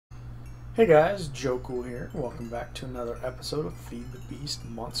Hey guys, Joe Cool here. Welcome back to another episode of Feed the Beast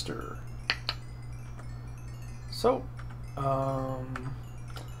Monster. So, I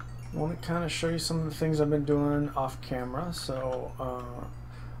want to kind of show you some of the things I've been doing off camera. So,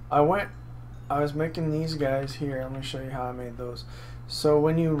 I was making these guys here. Let me show you how I made those. So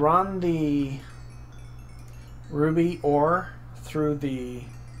when you run the ruby ore through the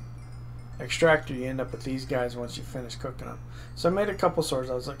extractor, you end up with these guys once you finish cooking them. So I made a couple swords.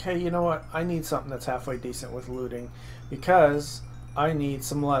 I was like, hey, you know what? I need something that's halfway decent with looting because I need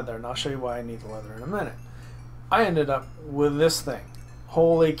some leather, and I'll show you why I need the leather in a minute. I ended up with this thing.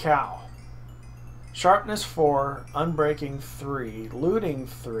 Holy cow. Sharpness 4, Unbreaking 3, Looting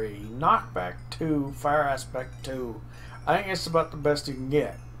 3, Knockback 2, Fire Aspect 2. I think it's about the best you can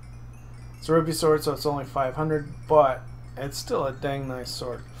get. It's a ruby sword, so it's only 500, but it's still a dang nice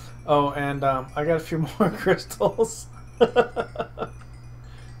sword. Oh, and I got a few more crystals. I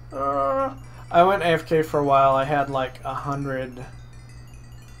went AFK for a while. I had like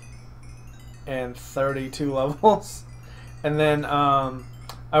 132 levels. And then I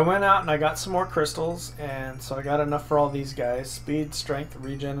went out and I got some more crystals. And so I got enough for all these guys. Speed, strength,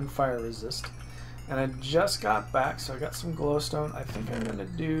 regen, and fire resist. And I just got back, so I got some glowstone. I think I'm going to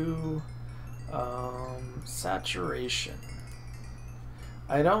do saturation.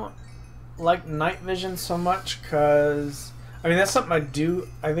 I don't like night vision so much because, I mean, that's something I do.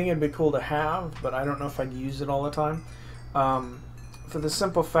 I think it'd be cool to have, but I don't know if I'd use it all the time. For the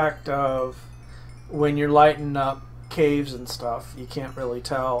simple fact of when you're lighting up caves and stuff, you can't really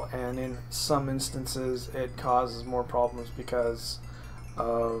tell, and in some instances it causes more problems because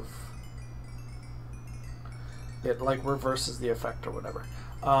of it, like, reverses the effect or whatever.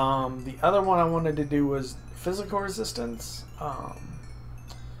 The other one I wanted to do was physical resistance.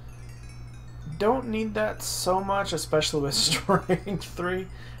 Don't need that so much, especially with strength 3.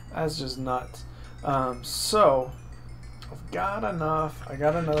 That's just nuts. So I've got enough. I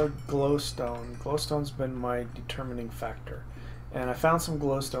got another glowstone. Glowstone's been my determining factor, and I found some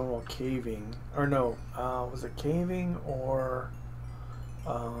glowstone while caving. Or no, was it caving or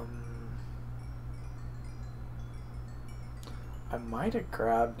I might have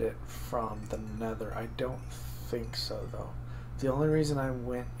grabbed it from the nether. I don't think so though. The only reason I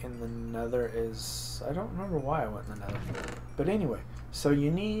went in the nether is, I don't remember why I went in the nether. But anyway, so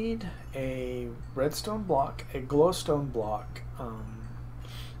you need a redstone block, a glowstone block,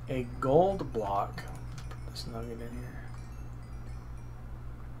 a gold block. Put this nugget in here.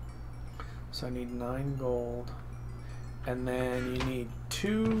 So I need 9 gold. And then you need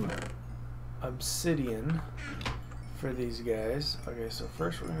 2 obsidian for these guys. Okay, so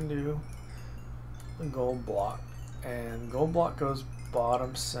first we're going to do the gold block. And gold block goes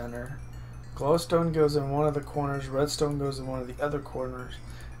bottom center. Glowstone goes in one of the corners. Redstone goes in one of the other corners.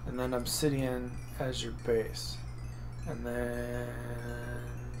 And then obsidian as your base. And then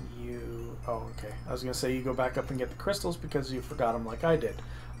you... Oh, okay. I was going to say you go back up and get the crystals because you forgot them like I did.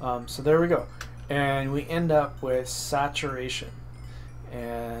 So there we go. And we end up with saturation.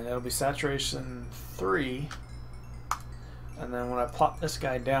 And it'll be saturation 3. And then when I plop this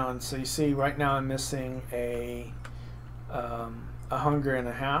guy down, so you see right now I'm missing a hunger and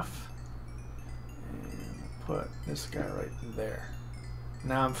a half. And put this guy right there.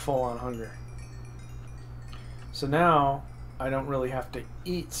 Now I'm full on hunger. So now I don't really have to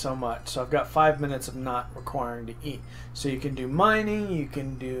eat so much. So I've got 5 minutes of not requiring to eat. So you can do mining, you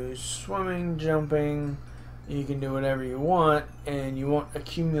can do swimming, jumping, you can do whatever you want, and you won't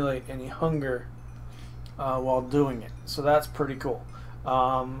accumulate any hunger while doing it. So that's pretty cool.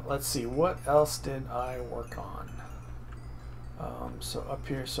 Let's see, what else did I work on? So up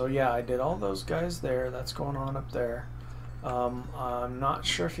here, so yeah, I did all those guys there. That's going on up there. I'm not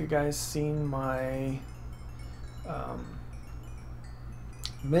sure if you guys seen my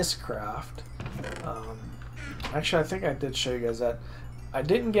Miscraft. Actually, I think I did show you guys that. I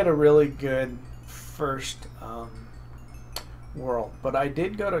didn't get a really good first world, but I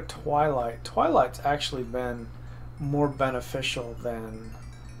did go to Twilight. Twilight's actually been more beneficial than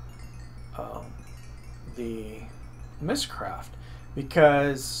the Miscraft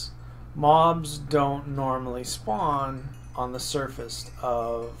because mobs don't normally spawn on the surface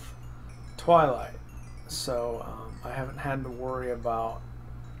of Twilight, so I haven't had to worry about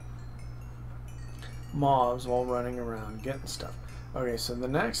mobs while running around getting stuff. Okay, so the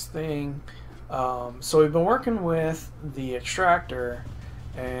next thing, so we've been working with the extractor,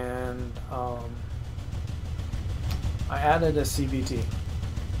 and I added a CVT.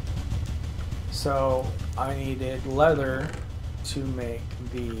 So I needed leather to make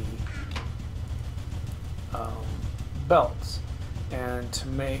the belts, and to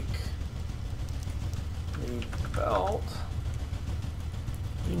make need belt.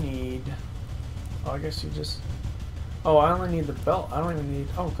 You need... Oh, I guess you just... Oh, I only need the belt. I don't even need...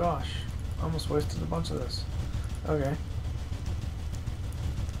 Oh, gosh. I almost wasted a bunch of this. Okay.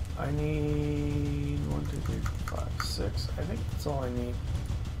 I need 1, 2, 3, 4, 5, 6. I think that's all I need.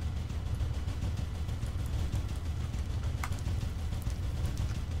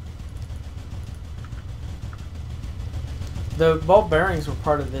 The ball bearings were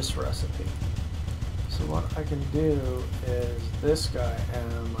part of this recipe. So what I can do is this guy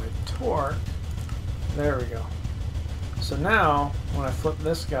and my torque. There we go. So now when I flip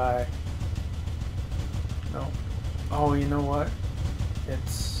this guy, no. Oh, you know what?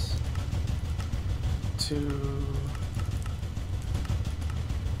 It's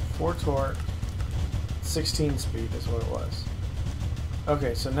 4 torque, 16 speed is what it was.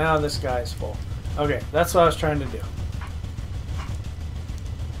 Okay, so now this guy is full. Okay, that's what I was trying to do.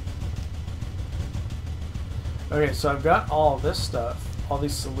 Okay, so I've got all this stuff, all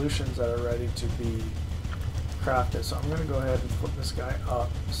these solutions that are ready to be crafted. So I'm going to go ahead and flip this guy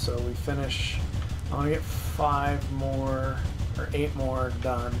up. So we finish, I'm going to get 5 more, or 8 more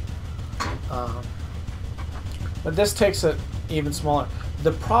done. But this takes it even smaller.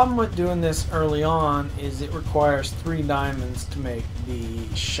 The problem with doing this early on is it requires 3 diamonds to make the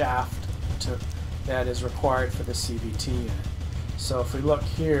shaft that is required for the CVT unit. So if we look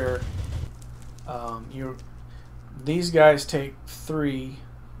here, these guys take 3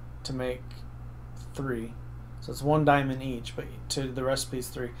 to make 3. So it's 1 diamond each, but to the recipe is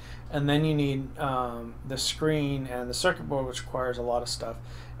 3. And then you need the screen and the circuit board, which requires a lot of stuff.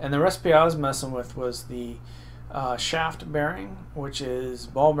 And the recipe I was messing with was the shaft bearing, which is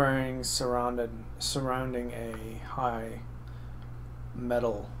ball bearings surrounding a high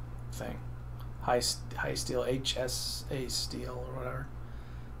metal thing, high steel, HSA steel or whatever.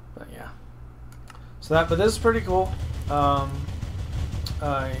 But yeah. So but this is pretty cool.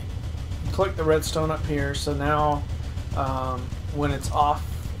 I click the redstone up here. So now when it's off,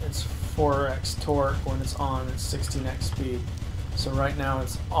 it's 4x torque. When it's on, it's 16x speed. So right now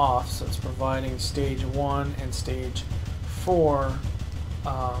it's off, so it's providing stage 1 and stage 4.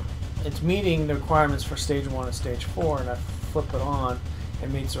 It's meeting the requirements for stage 1 and stage 4, and I flip it on,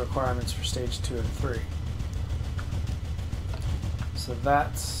 it meets the requirements for stage 2 and 3. So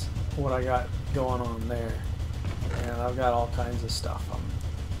that's what I got going on there. And I've got all kinds of stuff I'm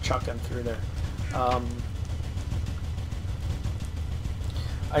chucking through there.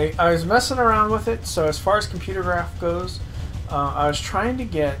 I was messing around with it, so as far as computer graph goes, I was trying to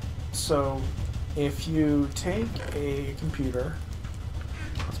get, so if you take a computer,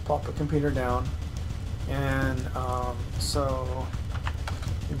 let's pop a computer down, and so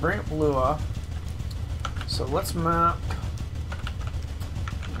you bring up Lua, so let's map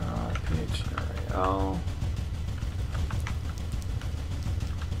PHRAL,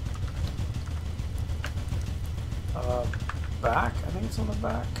 back, I think it's on the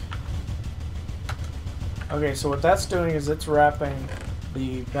back. Okay, so what that's doing is it's wrapping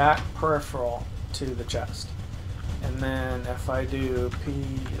the back peripheral to the chest. And then if I do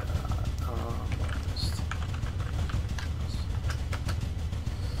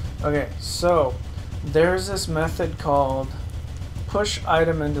okay, so there's this method called push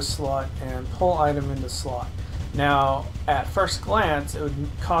item into slot and pull item into slot. Now, at first glance, it would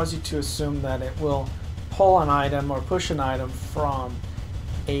cause you to assume that it will pull an item or push an item from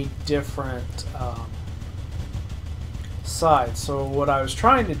a different side. So what I was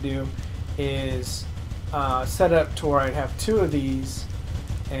trying to do is set up to where I'd have 2 of these,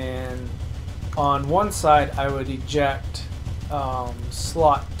 and on one side I would eject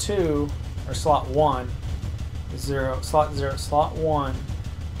slot 2 or slot 1, slot 1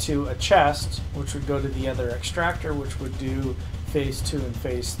 to a chest, which would go to the other extractor, which would do phase 2 and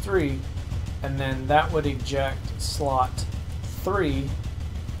phase 3, and then that would eject slot 3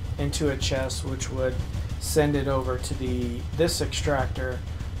 into a chest, which would send it over to this extractor,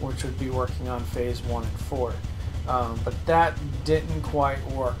 which would be working on phase 1 and 4. But that didn't quite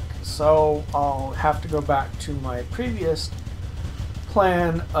work, so I'll have to go back to my previous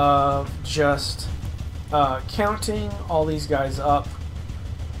plan of just counting all these guys up.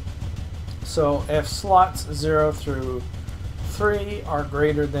 So if slots 0 through 3 are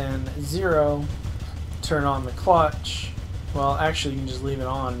greater than 0, turn on the clutch. Well, actually, you can just leave it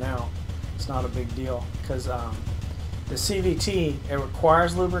on now. It's not a big deal, because the CVT, it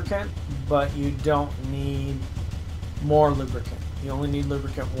requires lubricant, but you don't need more lubricant. You only need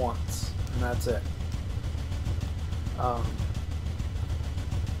lubricant once, and that's it.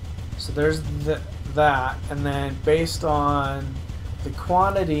 So there's that, and then based on the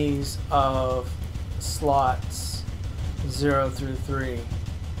quantities of slots 0 through 3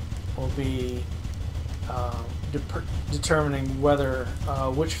 will be determining whether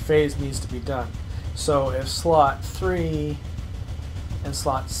which phase needs to be done. So if slot 3 and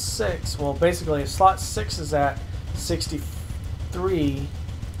slot 6, well, basically if slot 6 is at 63,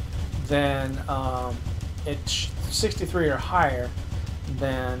 then 63 or higher,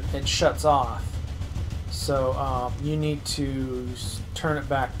 then it shuts off. So you need to turn it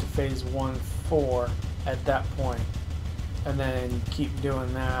back to phase 1-4 at that point, and then keep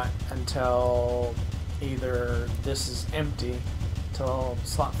doing that until either this is empty, till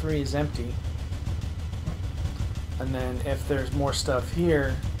slot 3 is empty, and then if there's more stuff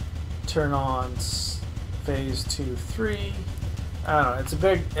here, turn on phase 2-3. I don't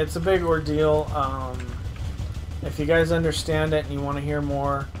know. It's a big ordeal. If you guys understand it and you want to hear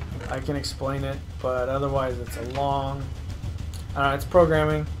more, I can explain it. But otherwise, it's a long. It's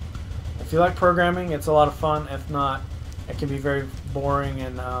programming. If you like programming, it's a lot of fun. If not, it can be very boring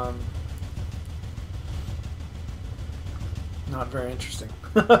and not very interesting.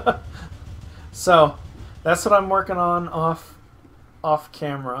 So that's what I'm working on off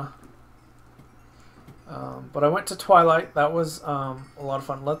camera. But I went to Twilight. That was a lot of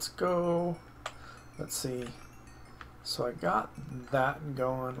fun. Let's go. Let's see. So I got that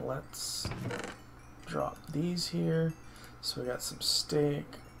going. Let's drop these here. So we got some steak.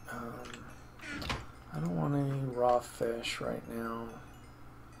 I don't want any raw fish right now.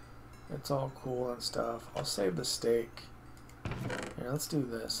 It's all cool and stuff. I'll save the steak. Here, let's do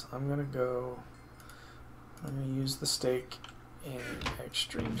this. I'm gonna use the steak in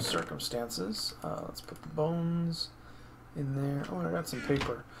extreme circumstances. Let's put the bones in there. Oh, I got some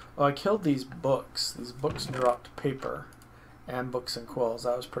paper. Oh, I killed these books. These books dropped paper and books and quills.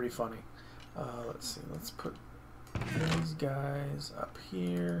 That was pretty funny. Let's see. Let's put these guys up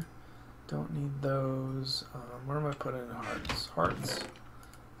here. Don't need those. Where am I putting hearts? Hearts.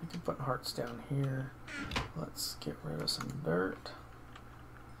 I can put hearts down here. Let's get rid of some dirt.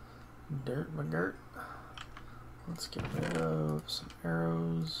 Dirt McGirt. Let's get rid of some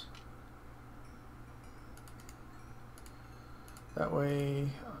arrows. That way,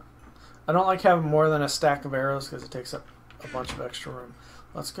 I don't like having more than a stack of arrows because it takes up a bunch of extra room.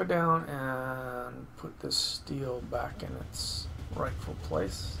 Let's go down and put this steel back in its rightful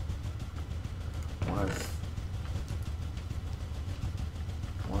place. One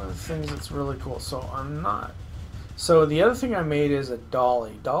of the things that's really cool. So the other thing I made is a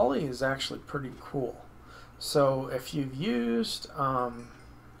dolly. Dolly is actually pretty cool. So if you've used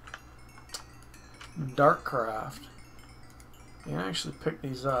RotaryCraft, you can actually pick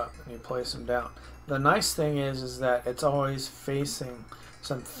these up and you place them down. The nice thing is that it's always facing.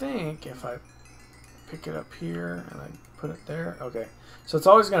 So I think if I pick it up here and I put it there, okay. So it's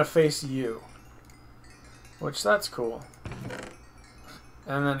always going to face you, which that's cool.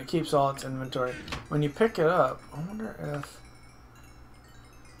 And then it keeps all its inventory. When you pick it up, I wonder if...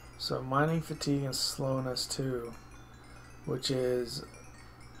 So mining fatigue and slowness too, which is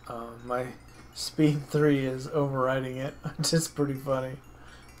my speed 3 is overriding it, which is pretty funny.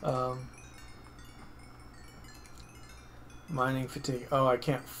 Mining fatigue. Oh, I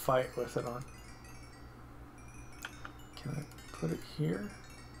can't fight with it on. Can I put it here?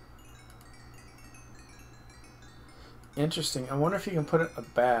 Interesting. I wonder if you can put it in a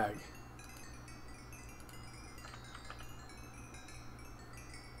bag.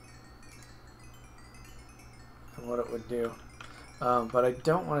 And what it would do. But I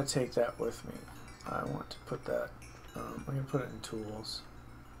don't want to take that with me. I want to put that, I'm going to put it in tools.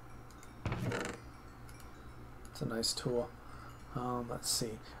 It's a nice tool. Let's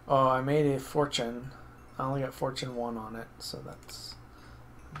see. Oh, I made a fortune. I only got fortune 1 on it, so that's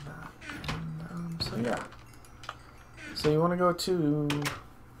that. And, so yeah. So you want to go to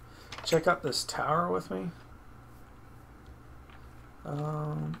check out this tower with me?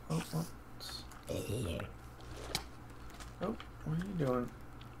 Oh, what are you doing?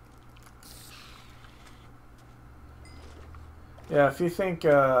 Yeah, if you think,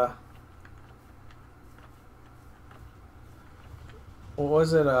 what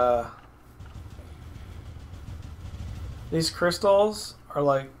was it, these crystals are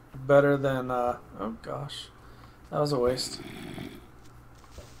like better than, oh gosh, that was a waste.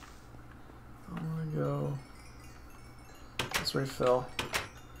 I want to go, let's refill.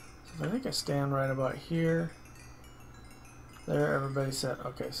 So I think I stand right about here. There, everybody said,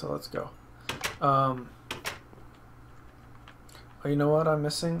 okay, so let's go. Oh, you know what I'm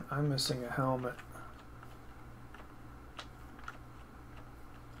missing? I'm missing a helmet.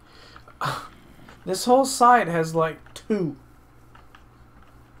 This whole side has like 2.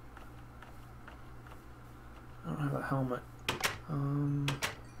 don't have a helmet. I want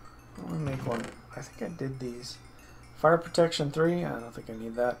to make one. I think I did these. Fire protection 3. I don't think I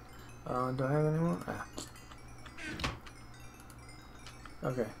need that. Do I have any more? Ah.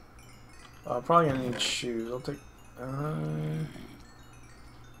 Okay. Probably gonna need shoes. I'll take.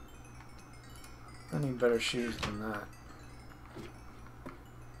 I need better shoes than that.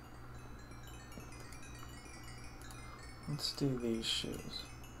 Let's do these shoes.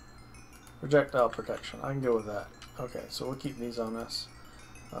 Projectile protection. I can go with that. Okay, so we'll keep these on us.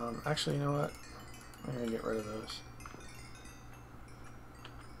 Actually, you know what? I'm gonna get rid of those.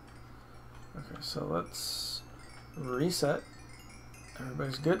 Okay, so let's reset.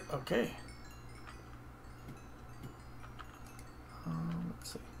 Everybody's good? Okay.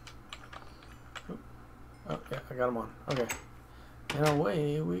 Let's see. Oop. Oh, yeah, I got them on. Okay. And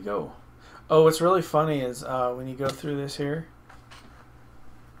away we go. Oh, what's really funny is when you go through this here,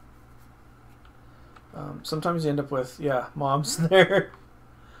 sometimes you end up with, yeah, mobs there.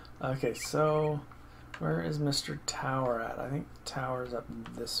 Okay, so where is Mr. Tower at? I think the tower's up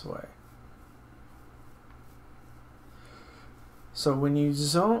this way. So when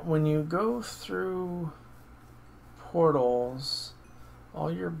you go through portals, all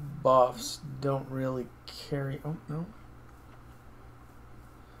your buffs don't really carry. Oh no,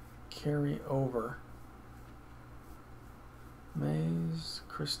 carry over. Maze,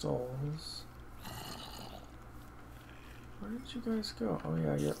 crystals. Where did you guys go? Oh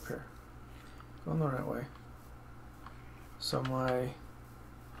yeah, you're up here. Going the right way. So my.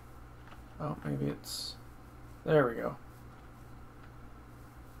 Oh, maybe it's. There we go.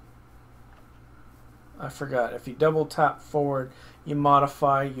 I forgot. If you double tap forward, you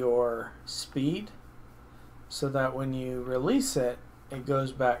modify your speed so that when you release it, it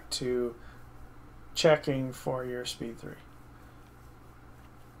goes back to checking for your speed 3.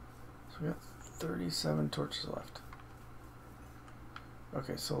 So we got 37 torches left.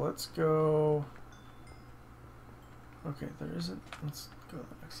 Okay, so let's go. Okay, there isn't. Let's go to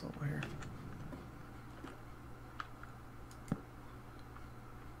the next level here.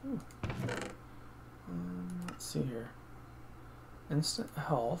 Ooh. Let's see here. Instant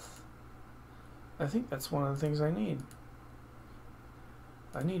health. I think that's one of the things I need.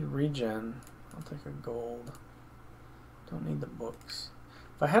 I need regen. I'll take a gold. Don't need the books.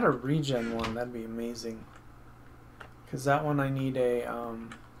 If I had a regen one, that'd be amazing. Because that one I need a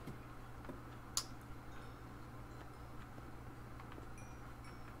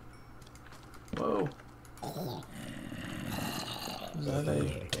whoa. Is that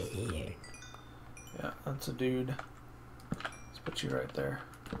a? Yeah, that's a dude. Let's put you right there.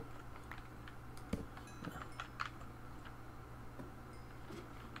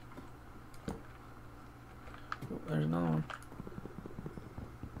 Oh, there's another one.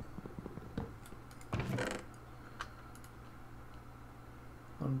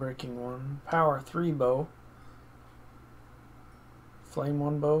 Unbreaking 1. Power 3 bow. Flame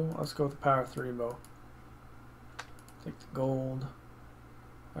 1 bow. Let's go with the power 3 bow. Take the gold.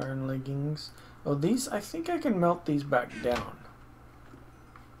 Iron leggings. Oh, these, I think I can melt these back down.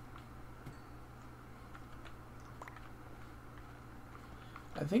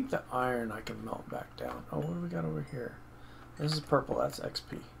 I think the iron I can melt back down. Oh, what do we got over here? This is purple, that's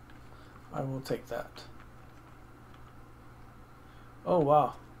XP. I will take that. Oh,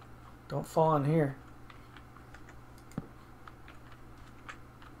 wow. Don't fall in here.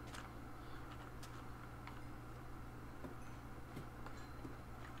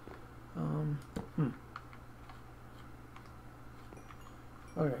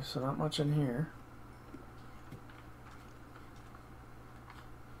 Okay, so not much in here.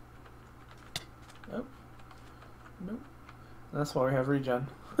 Oh. Nope. That's why we have regen.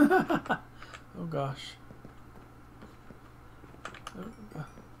 Oh gosh. Oh.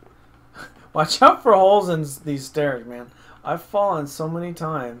 Watch out for holes in these stairs, man. I've fallen so many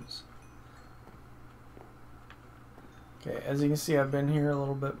times. Okay, as you can see, I've been here a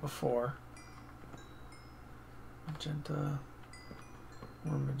little bit before. Magenta.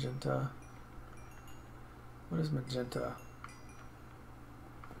 More magenta. What is magenta?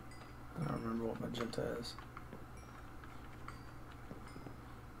 I don't remember what magenta is.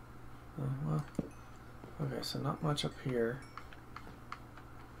 Oh, well. Okay, so not much up here.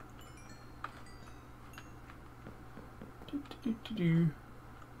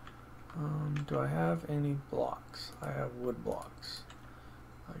 Do I have any blocks? I have wood blocks.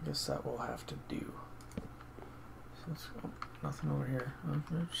 I guess that will have to do. So let's go. Nothing over here.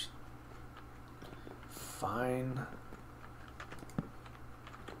 Fine.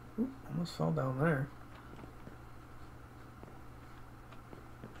 Ooh, almost fell down there.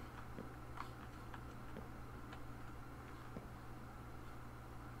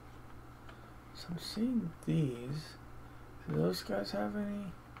 So I'm seeing these. Do those guys have any?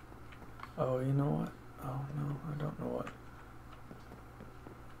 Oh, you know what? Oh no, I don't know what.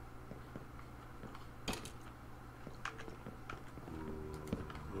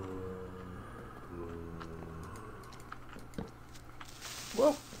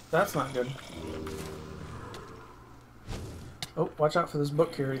 Whoa, that's not good. Oh, watch out for this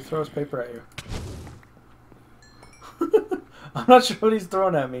book here. He throws paper at you. I'm not sure what he's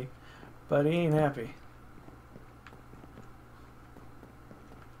throwing at me, but he ain't happy.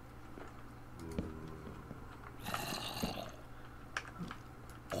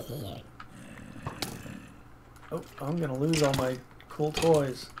 Oh, I'm gonna lose all my cool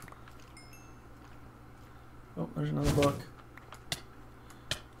toys. Oh, there's another book.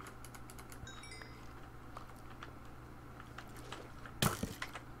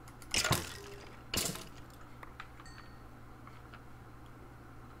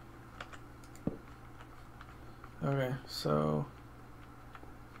 Okay, so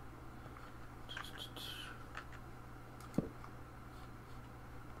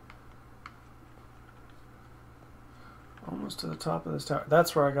almost to the top of this tower.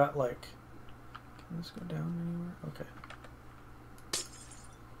 That's where I got like. Can this go down anywhere? Okay.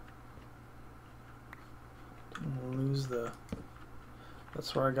 Didn't lose the.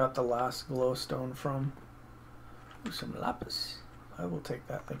 That's where I got the last glowstone from. Ooh, some lapis. I will take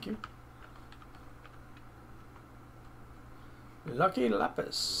that, thank you. Lucky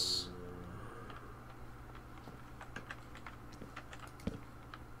lapis.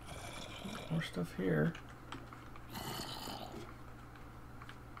 More stuff here.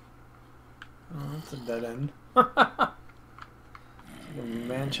 Oh, that's a dead end. It's like a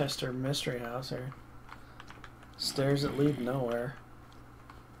Manchester mystery house here. Stairs that lead nowhere.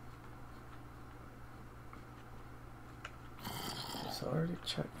 So I already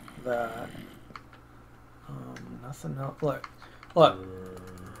checked that. Nothing else. Look. Look.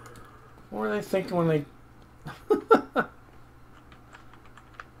 What were they thinking when they... Oh,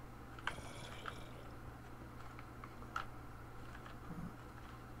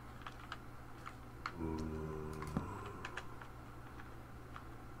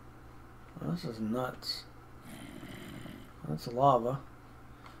 this is nuts. That's lava.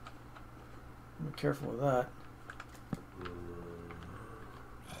 Be careful with that.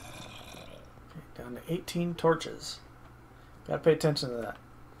 Okay, down to 18 torches. Gotta pay attention to that.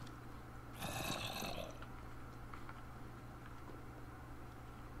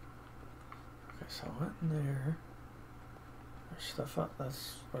 Okay, so I went in there. There's stuff up.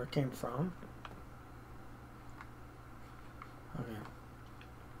 That's where it came from. Okay.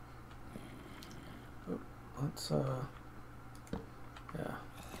 Oop, let's, yeah.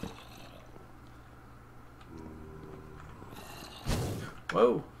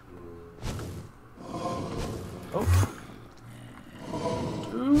 Whoa! Oh!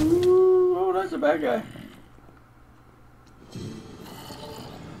 Ooh, oh, that's a bad guy.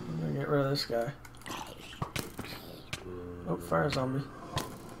 I'm gonna get rid of this guy. Oh, fire zombie.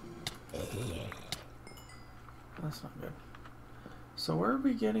 That's not good. So where are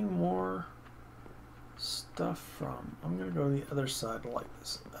we getting more stuff from? I'm gonna go to the other side, like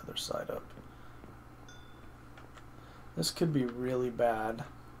this other side up. This could be really bad.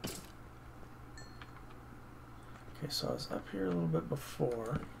 Okay, so I was up here a little bit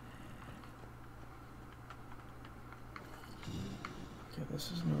before. Okay,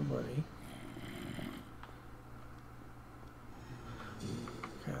 this is nobody.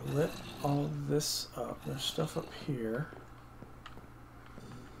 Okay, I lit all of this up. There's stuff up here.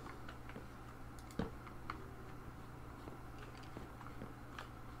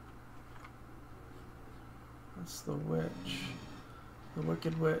 That's the witch. The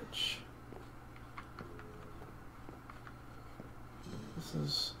wicked witch. This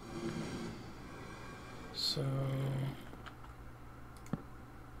is so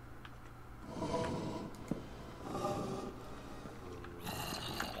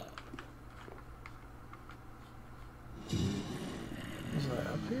was I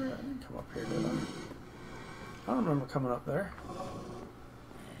up here? I didn't come up here, did I? I don't remember coming up there.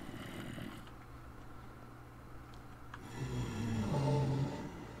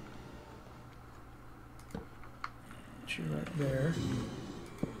 You right there.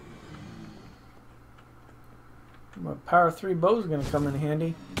 My power 3 bow is going to come in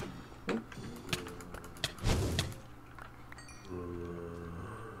handy. Oop.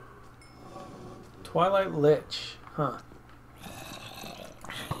 Twilight Lich, huh?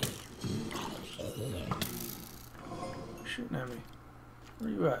 Shooting at me. Where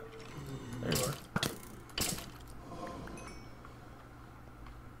you at? There you are.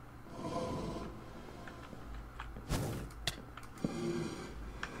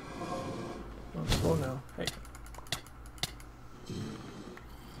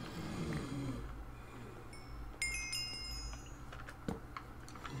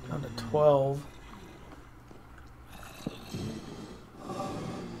 12.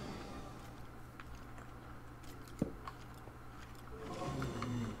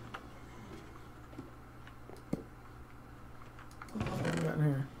 What we got in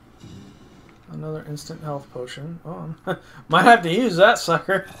here? Another instant health potion. Oh, might have to use that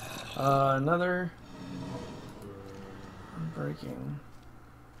sucker. Another breaking.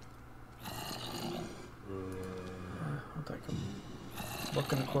 I'll take them.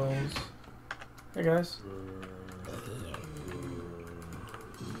 Book and quills. Hey guys.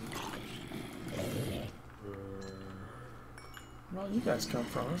 Where all you guys come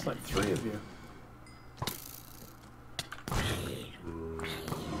from? There's like 3 of you.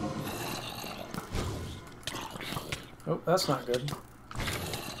 Oh, that's not good.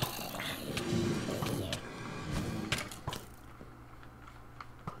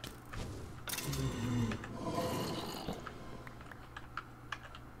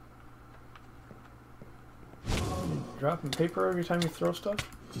 Dropping paper every time you throw stuff?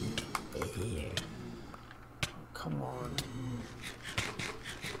 Oh, come on.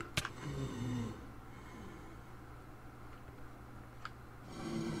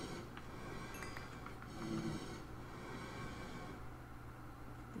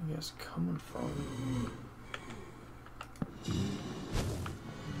 You guys coming from?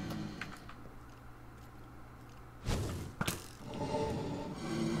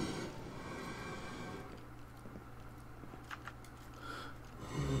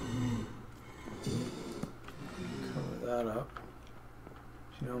 Up.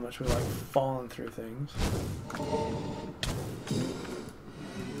 You know how much we like falling through things.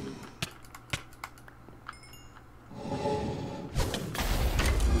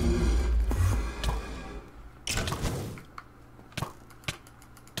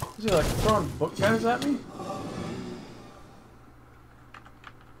 Is he like throwing book guys at me?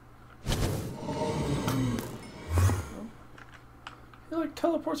 He like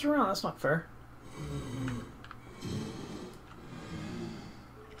teleports around, that's not fair.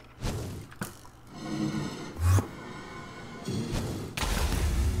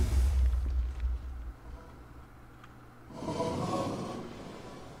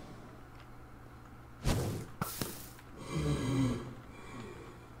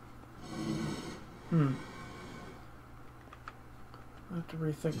 I have to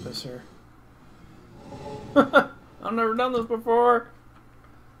rethink this here. I've never done this before.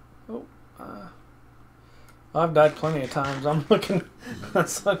 Oh, I've died plenty of times. I'm looking.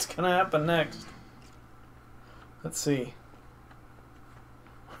 That's what's gonna happen next. Let's see.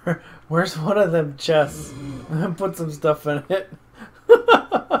 Where's one of them chests? Put some stuff in it.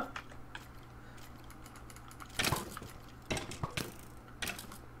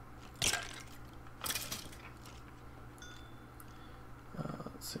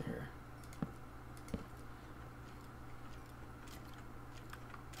 Let's see here.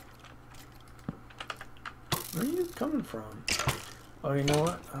 Where are you coming from? Oh, you know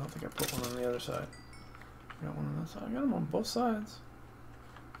what? I don't think I put one on the other side. I got one on that side. I got them on both sides.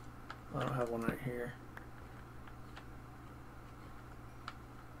 I don't have one right here.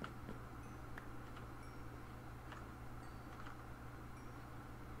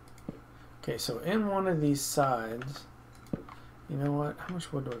 Okay, so in one of these sides, you know what? How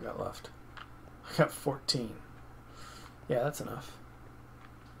much wood do I got left? I got 14. Yeah, that's enough.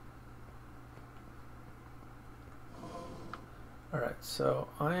 Alright, so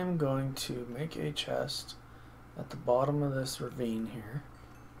I am going to make a chest at the bottom of this ravine here.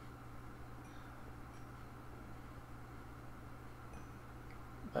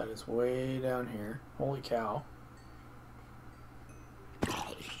 That is way down here. Holy cow. Okay,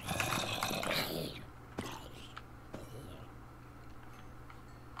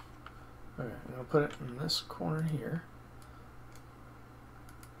 I'm going to put it in this corner here.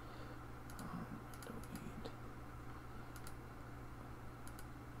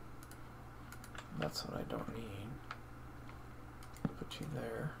 That's what I don't need. Put you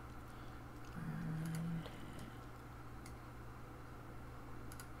there.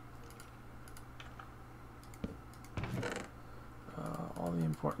 And all the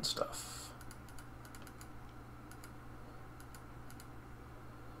important stuff.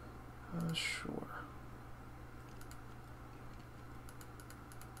 Sure.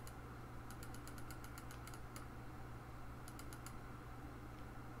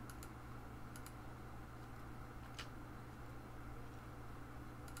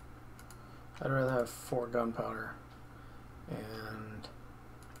 I'd rather have 4 gunpowder and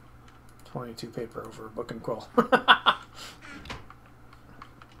 22 paper over a book and quill.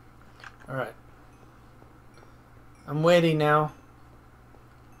 Alright. I'm waiting now.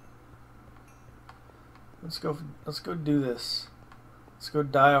 Let's go do this. Let's go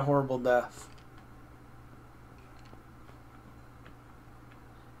die a horrible death.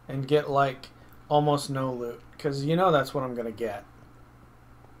 And get like almost no loot. Because you know that's what I'm gonna get.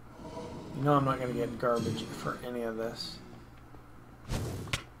 You know I'm not gonna get garbage for any of this.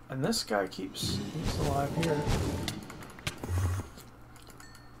 And this guy he's alive here.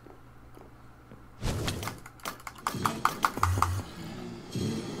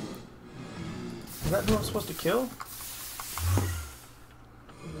 Is that who I'm supposed to kill?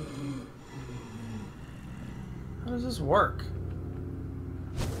 How does this work?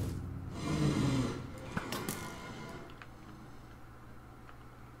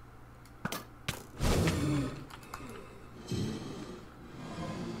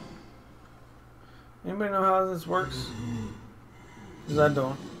 Anybody know how this works? Because I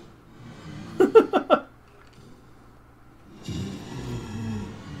don't.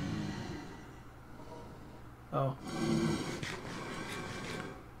 Oh.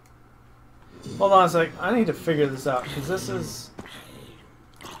 Hold on a sec. I need to figure this out because this is...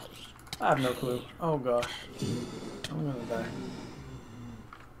 I have no clue. Oh gosh. I'm gonna die.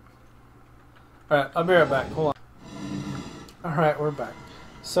 Alright, I'll be right back. Hold on. Alright, we're back.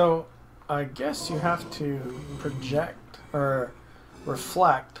 So, I guess you have to project or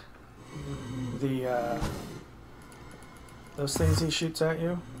reflect the those things he shoots at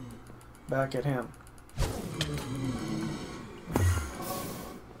you back at him.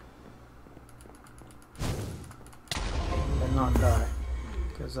 And not die.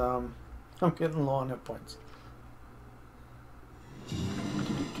 Because I'm getting low on hit points.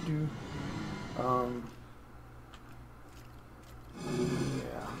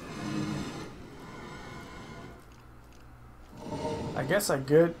 Yeah. I guess I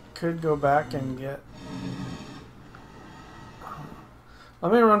could go back and get...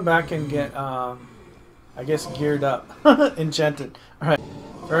 Let me run back and get, I guess, geared up. Enchanted. Alright.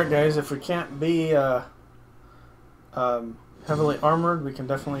 Alright, guys, if we can't be heavily armored, we can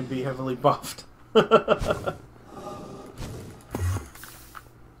definitely be heavily buffed. Let's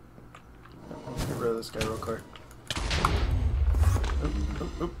get rid of this guy real quick. Oop,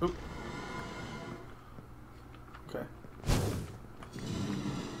 oop, oop, oop. Okay.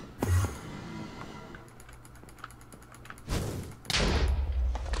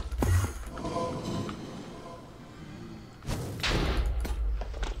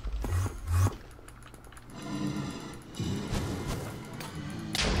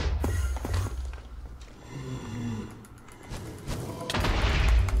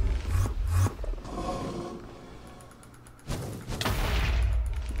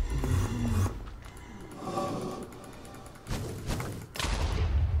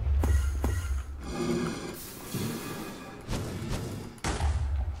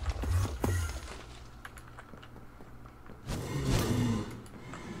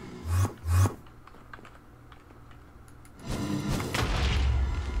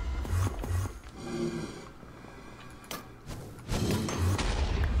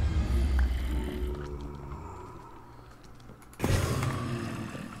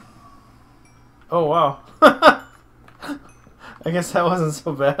 Oh wow. I guess that wasn't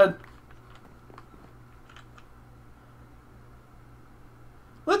so bad.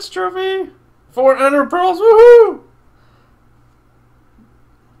 Let's trophy! 400 pearls, woohoo!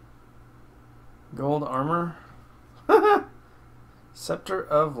 Gold armor. Scepter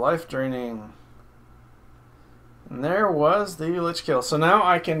of life draining. And there was the Lich kill. So now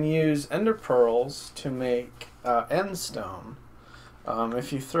I can use ender pearls to make end stone.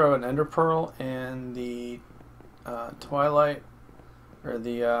 If you throw an ender pearl in the Twilight or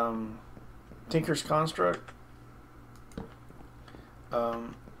the Tinker's Construct,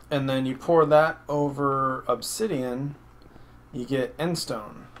 and then you pour that over obsidian, you get end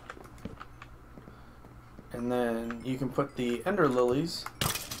stone. And then you can put the ender lilies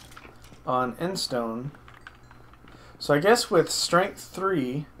on end stone. So I guess with strength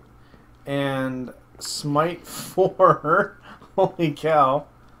 3 and smite 4. Holy cow.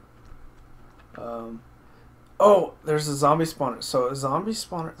 Oh, there's a zombie spawner. So a zombie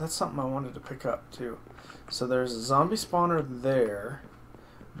spawner, that's something I wanted to pick up too. So there's a zombie spawner there.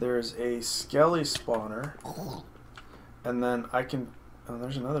 There's a skelly spawner. And then I can... Oh,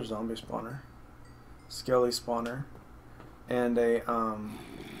 there's another zombie spawner. Skelly spawner. And a...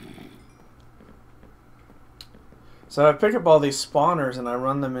 So I pick up all these spawners and I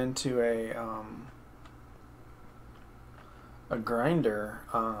run them into a grinder.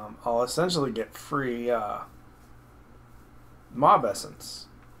 I'll essentially get free mob essence,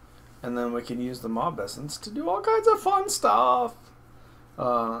 and then we can use the mob essence to do all kinds of fun stuff.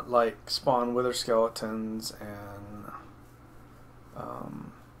 like spawn wither skeletons and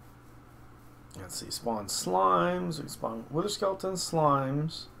let's see, spawn slimes. We spawn wither skeletons,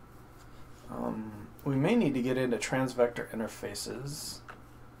 slimes. We may need to get into transvector interfaces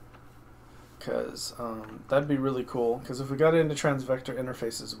because that'd be really cool. Because if we got into transvector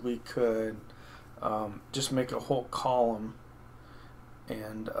interfaces, we could just make a whole column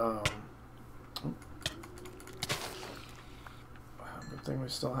and good thing we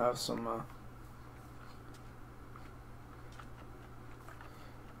still have some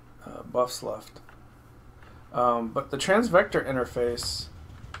buffs left. But the transvector interface,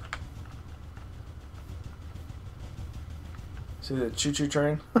 see the choo-choo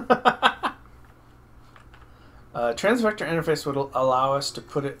train? Transvector interface would allow us to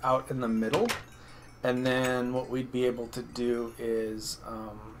put it out in the middle, and then what we'd be able to do is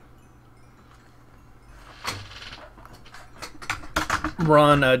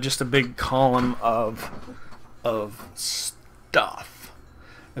run just a big column of stuff,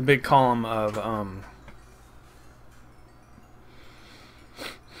 a big column of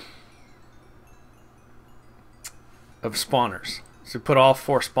spawners. So put all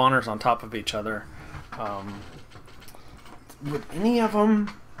 4 spawners on top of each other. Would any of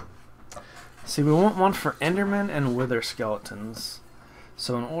them... See, we want one for Enderman and Wither Skeletons.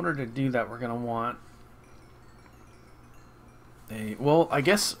 So in order to do that, we're going to want a... Well, I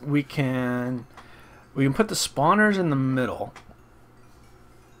guess we can put the spawners in the middle.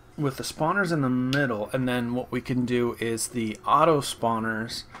 With the spawners in the middle, and then what we can do is the auto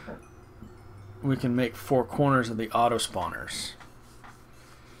spawners, we can make 4 corners of the auto spawners.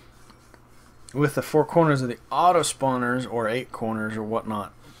 With the 4 corners of the auto spawners, or 8 corners or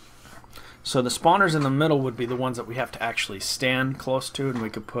whatnot. So the spawners in the middle would be the ones that we have to actually stand close to, and we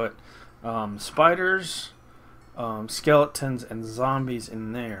could put spiders, skeletons, and zombies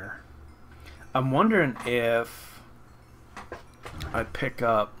in there. I'm wondering if I pick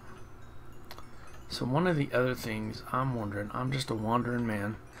up... So one of the other things I'm wondering, I'm just a wandering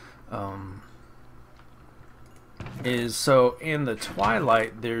man, is so in the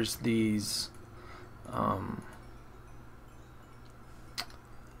Twilight there's these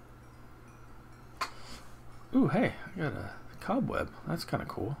ooh, hey, I got a cobweb. That's kind of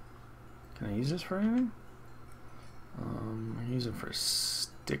cool. Can I use this for anything? I use it for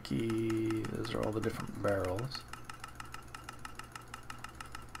sticky. Those are all the different barrels.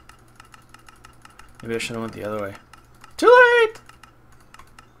 Maybe I should have went the other way. Too late!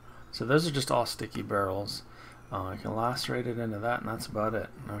 So those are just all sticky barrels. I can lacerate it into that, and that's about it.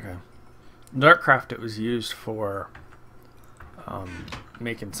 Okay. RotaryCraft, it was used for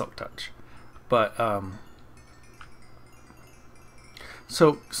making silk touch. But,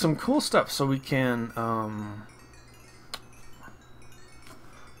 so some cool stuff. So we can,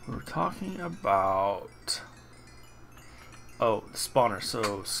 we're talking about, oh, the spawner.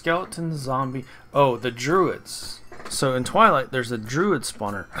 So skeleton, zombie, oh, the druids. So in Twilight, there's a druid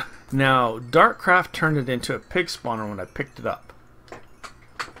spawner. Now, RotaryCraft turned it into a pig spawner when I picked it up.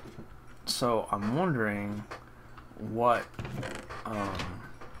 So I'm wondering what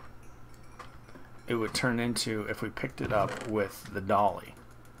it would turn into if we picked it up with the dolly.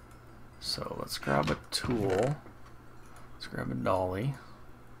 So let's grab a tool. Let's grab a dolly.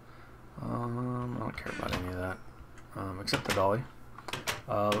 I don't care about any of that, except the dolly.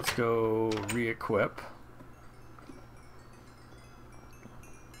 Let's go re-equip.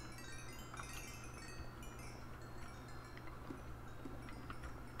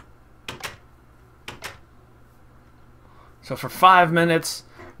 So for 5 minutes,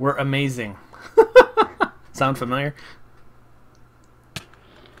 we're amazing. Sound familiar?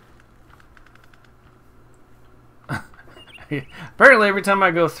 Apparently every time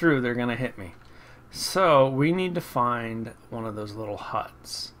I go through, they're going to hit me. So we need to find one of those little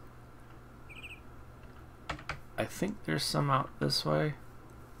huts. I think there's some out this way.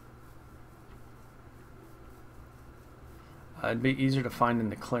 It'd be easier to find in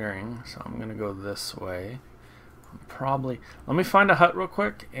the clearing, so I'm going to go this way. Probably. Let me find a hut real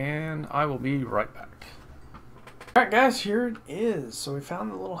quick, and I will be right back. Alright guys, here it is. So we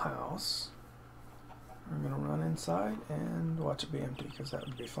found the little house. We're going to run inside and watch it be empty, because that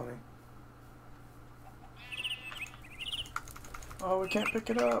would be funny. Oh, we can't pick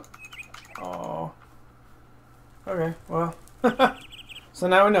it up. Oh. Okay, well. So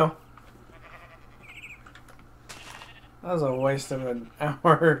now we know. That was a waste of an hour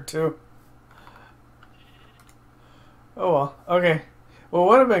or two. Oh well, okay. Well,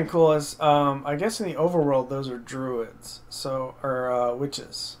 what would have been cool is, I guess in the overworld, those are druids. So, or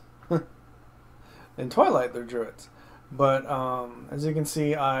witches. In Twilight, they're druids. But as you can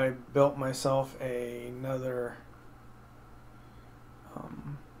see, I built myself another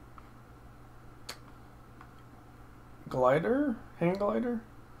glider, hang glider.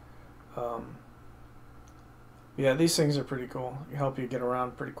 Yeah, these things are pretty cool. They help you get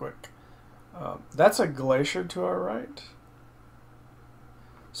around pretty quick. That's a glacier to our right.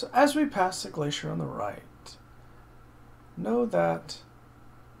 So as we pass the glacier on the right, know that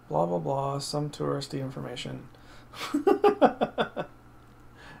blah blah blah, some touristy information.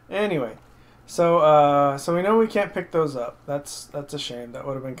 Anyway, so we know we can't pick those up. That's a shame. That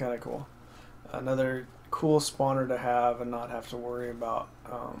would have been kind of cool. Another cool spawner to have and not have to worry about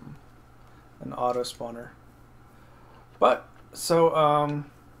an auto spawner. But so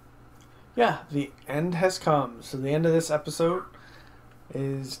yeah, the end has come. So the end of this episode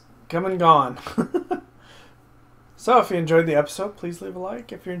is come and gone. So if you enjoyed the episode, please leave a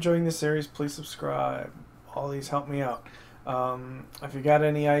like. If you're enjoying the series, please subscribe. All these help me out. If you got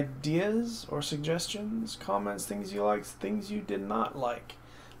any ideas or suggestions, comments, things you liked, things you did not like,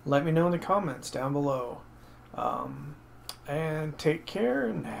 let me know in the comments down below. And take care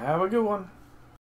and have a good one.